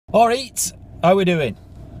Alright, how we doing?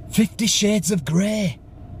 50 Shades of Grey.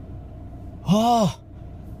 Oh,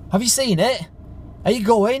 have you seen it? Are you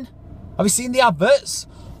going? Have you seen the adverts?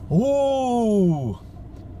 Ooh.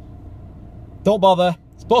 Don't bother.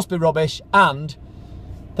 It's supposed to be rubbish, and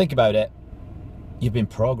think about it. You've been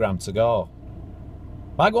programmed to go.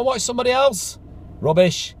 Might go and watch somebody else.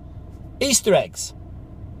 Rubbish. Easter eggs.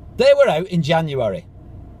 They were out in January.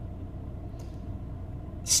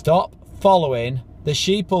 Stop following the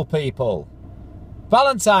sheeple people.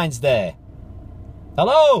 Valentine's Day.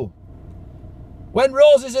 Hello. When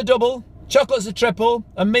roses are double, chocolates are triple,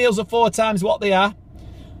 and meals are 4 times what they are,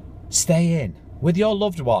 stay in with your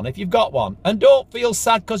loved one if you've got one, and don't feel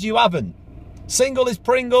sad because you haven't. Single is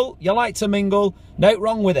Pringle, you like to mingle, no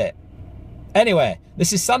wrong with it. Anyway,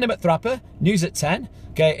 this is Sandy McThrapper, news at 10.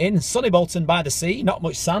 Okay, in sunny Bolton by the sea, not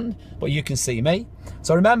much sand, but you can see me.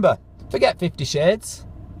 So remember, forget 50 Shades.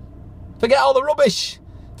 Forget all the rubbish.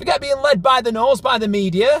 Forget being led by the nose by the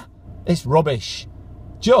media. It's rubbish.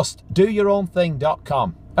 Just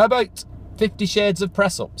doyourownthing.com. How about 50 Shades of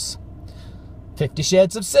press-ups? 50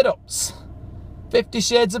 Shades of sit-ups? 50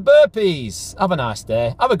 Shades of burpees? Have a nice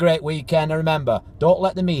day. Have a great weekend. And remember, don't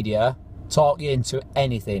let the media talk you into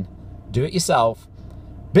anything. Do it yourself.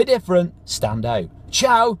 Be different. Stand out.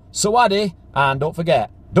 Ciao. Sawadee. And don't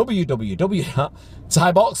forget,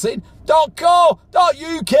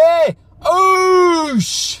 www.thaiboxing.co.uk.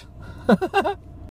 Oosh!